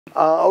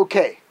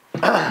Okay,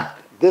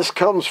 this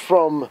comes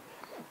from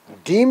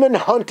Demon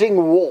Hunting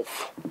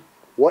Wolf.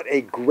 What a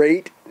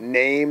great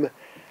name,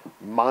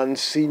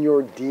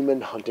 Monsignor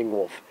Demon Hunting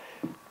Wolf.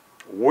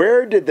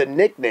 Where did the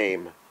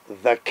nickname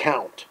The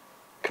Count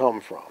come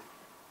from?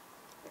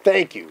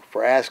 Thank you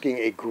for asking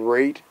a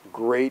great,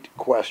 great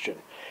question.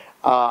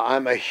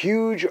 I'm a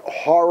huge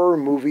horror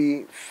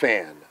movie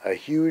fan, a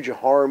huge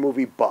horror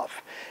movie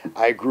buff.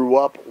 I grew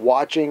up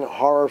watching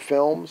horror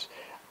films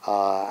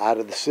out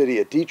of the city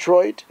of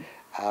Detroit,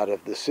 out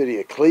of the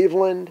city of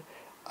Cleveland,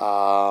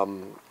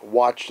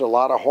 watched a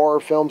lot of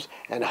horror films,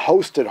 and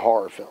hosted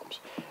horror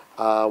films.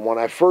 When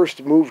I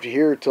first moved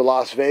here to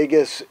Las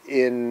Vegas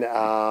in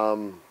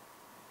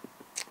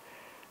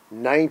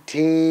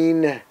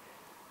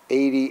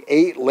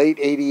 1988, late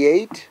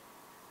 88,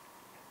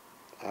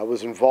 I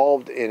was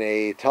involved in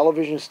a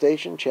television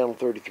station, Channel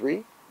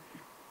 33,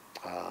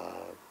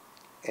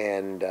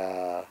 and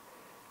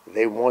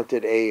they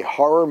wanted a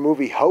horror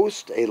movie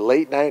host, a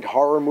late-night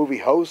horror movie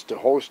host to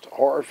host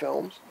horror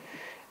films,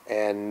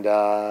 and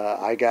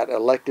I got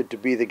elected to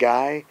be the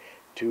guy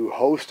to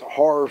host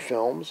horror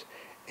films,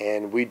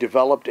 and we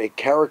developed a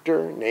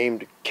character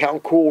named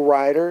Count Cool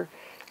Rider.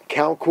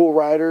 Count Cool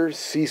Rider,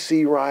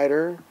 CC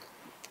Rider,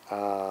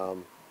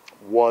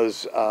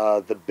 was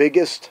the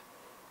biggest.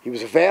 He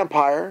was a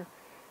vampire,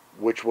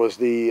 which was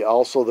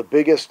also the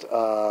biggest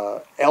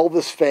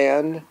Elvis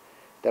fan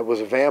that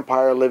was a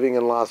vampire living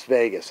in Las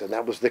Vegas, and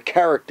that was the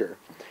character.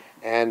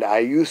 And I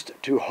used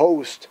to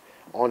host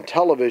on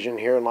television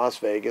here in Las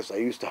Vegas. I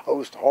used to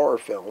host horror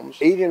films,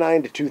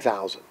 89 to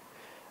 2000,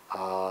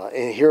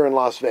 here in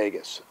Las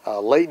Vegas,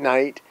 late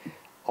night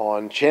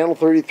on Channel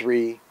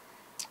 33,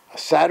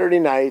 Saturday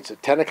nights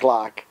at 10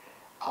 o'clock.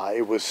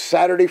 It was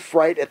Saturday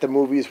Fright at the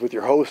Movies with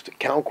your host,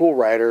 Count Cool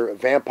Rider, a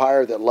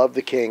vampire that loved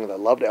the king,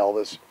 that loved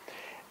Elvis.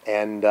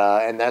 And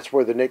that's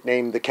where the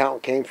nickname The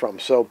Count came from.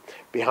 So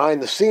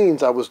behind the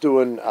scenes, I was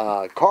doing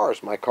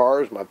cars, my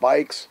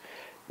bikes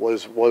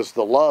was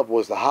the love,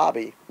 was the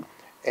hobby.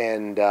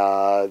 And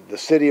the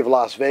city of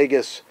Las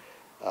Vegas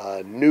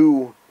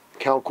knew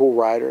Count Cool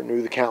Rider,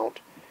 knew the Count.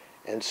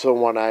 And so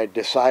when I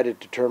decided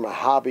to turn my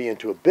hobby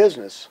into a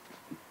business,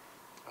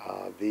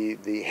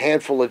 the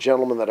handful of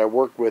gentlemen that I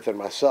worked with and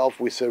myself,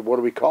 we said, what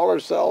do we call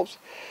ourselves?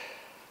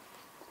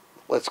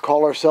 Let's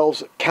call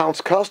ourselves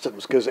Count's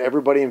Customs, because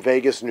everybody in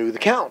Vegas knew the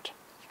Count.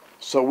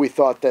 So we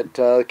thought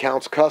that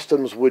Count's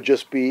Customs would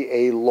just be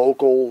a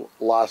local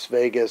Las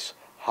Vegas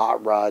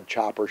hot rod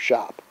chopper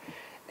shop.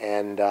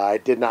 And I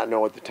did not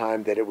know at the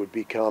time that it would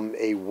become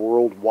a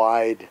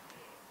worldwide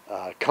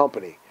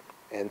company.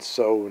 And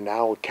so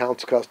now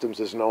Count's Customs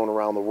is known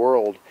around the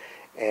world.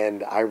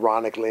 And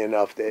ironically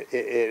enough,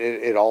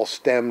 it all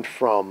stemmed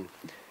from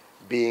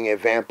being a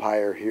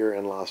vampire here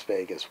in Las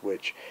Vegas,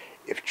 which,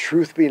 if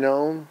truth be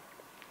known,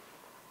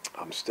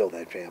 I'm still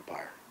that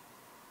vampire.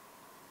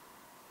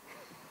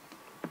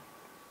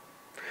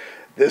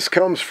 This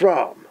comes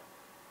from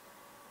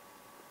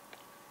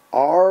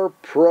R.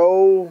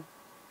 Pro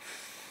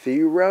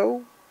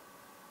Thero.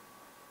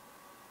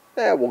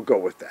 We'll go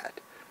with that.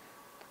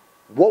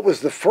 What was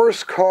the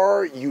first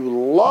car you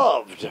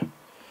loved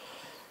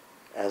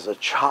as a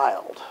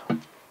child?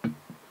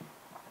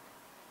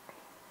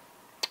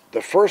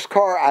 The first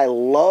car I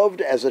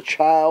loved as a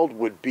child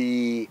would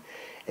be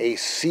a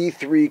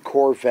C3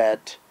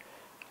 Corvette,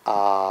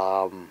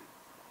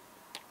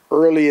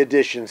 early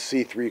edition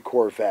C3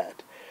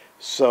 Corvette.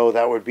 So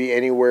that would be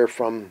anywhere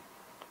from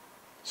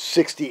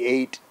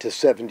 68 to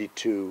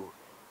 72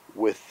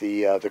 with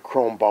the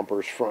chrome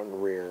bumpers front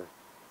and rear.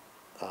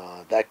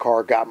 That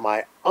car got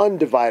my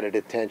undivided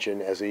attention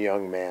as a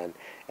young man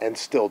and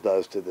still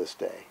does to this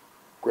day.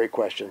 Great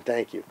question.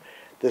 Thank you.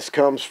 This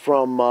comes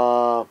from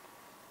Koker,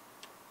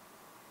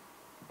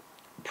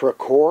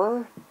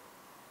 Prakhor,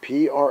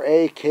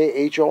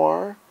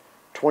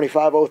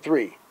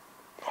 2503.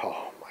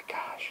 Oh my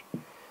gosh.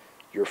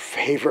 Your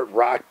favorite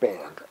rock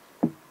band.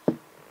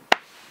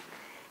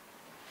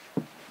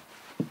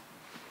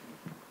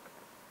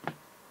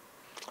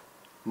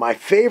 My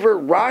favorite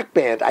rock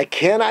band. I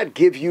cannot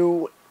give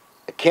you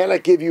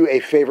a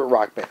favorite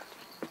rock band.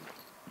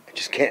 I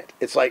just can't.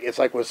 It's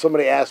like when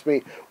somebody asks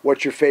me,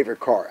 what's your favorite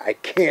car? I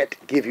can't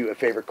give you a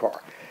favorite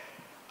car.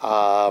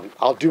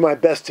 I'll do my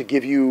best to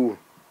give you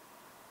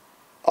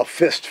a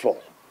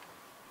fistful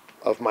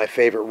of my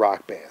favorite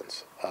rock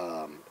bands.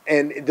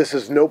 And this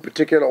is no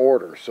particular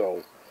order,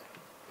 so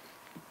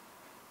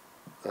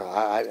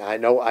I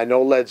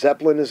know Led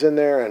Zeppelin is in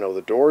there. I know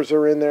the Doors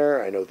are in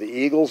there. I know the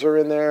Eagles are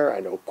in there.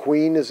 I know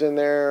Queen is in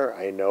there.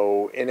 I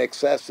know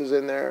INXS is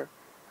in there.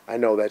 I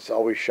know that's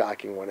always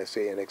shocking when I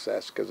say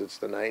INXS because it's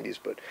the 90s,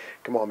 but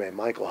come on, man,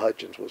 Michael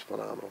Hutchence was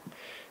phenomenal,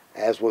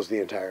 as was the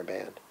entire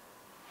band.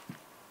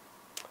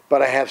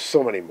 But I have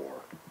so many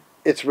more.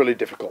 It's really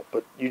difficult,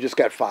 but you just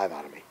got 5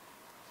 out of me.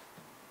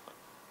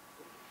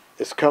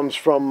 This comes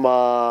from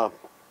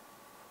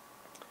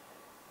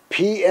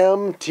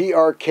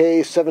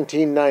PMTRK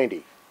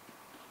 1790.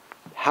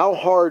 How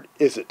hard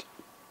is it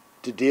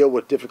to deal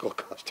with difficult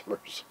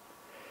customers?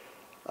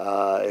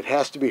 It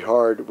has to be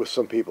hard with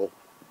some people.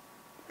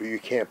 who you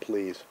can't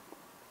please.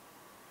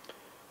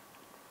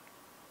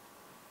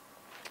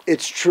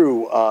 It's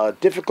true.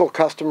 Difficult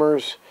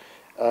customers,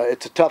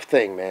 it's a tough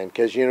thing, man,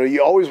 because, you know,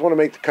 you always want to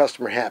make the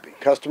customer happy.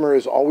 Customer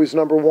is always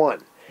number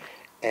one.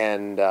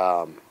 And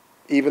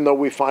even though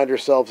we find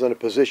ourselves in a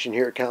position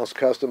here at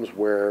Kustoms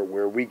where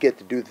we get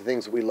to do the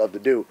things that we love to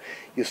do,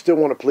 you still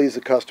want to please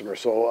the customer.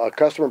 So a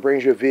customer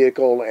brings you a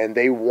vehicle and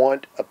they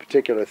want a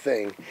particular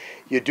thing.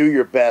 You do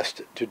your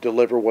best to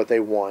deliver what they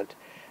want.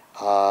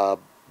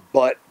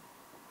 But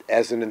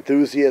as an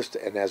enthusiast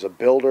and as a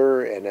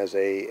builder and as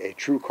a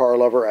true car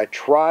lover, I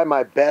try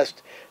my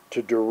best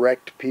to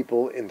direct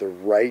people in the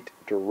right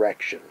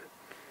direction.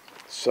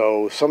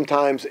 So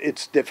sometimes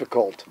it's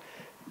difficult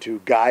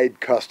to guide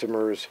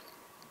customers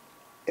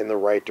in the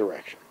right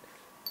direction.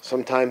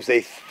 Sometimes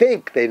they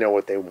think they know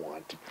what they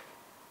want,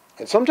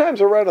 and sometimes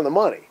they're right on the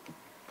money,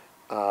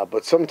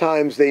 but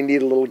sometimes they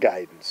need a little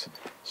guidance.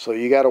 So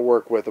you got to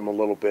work with them a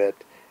little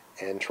bit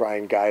and try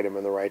and guide them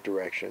in the right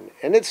direction.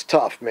 And it's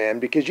tough, man,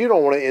 because you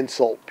don't want to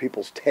insult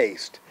people's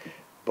taste,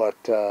 but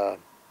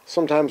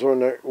sometimes when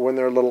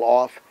they're a little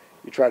off,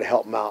 you try to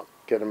help them out,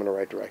 get them in the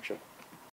right direction.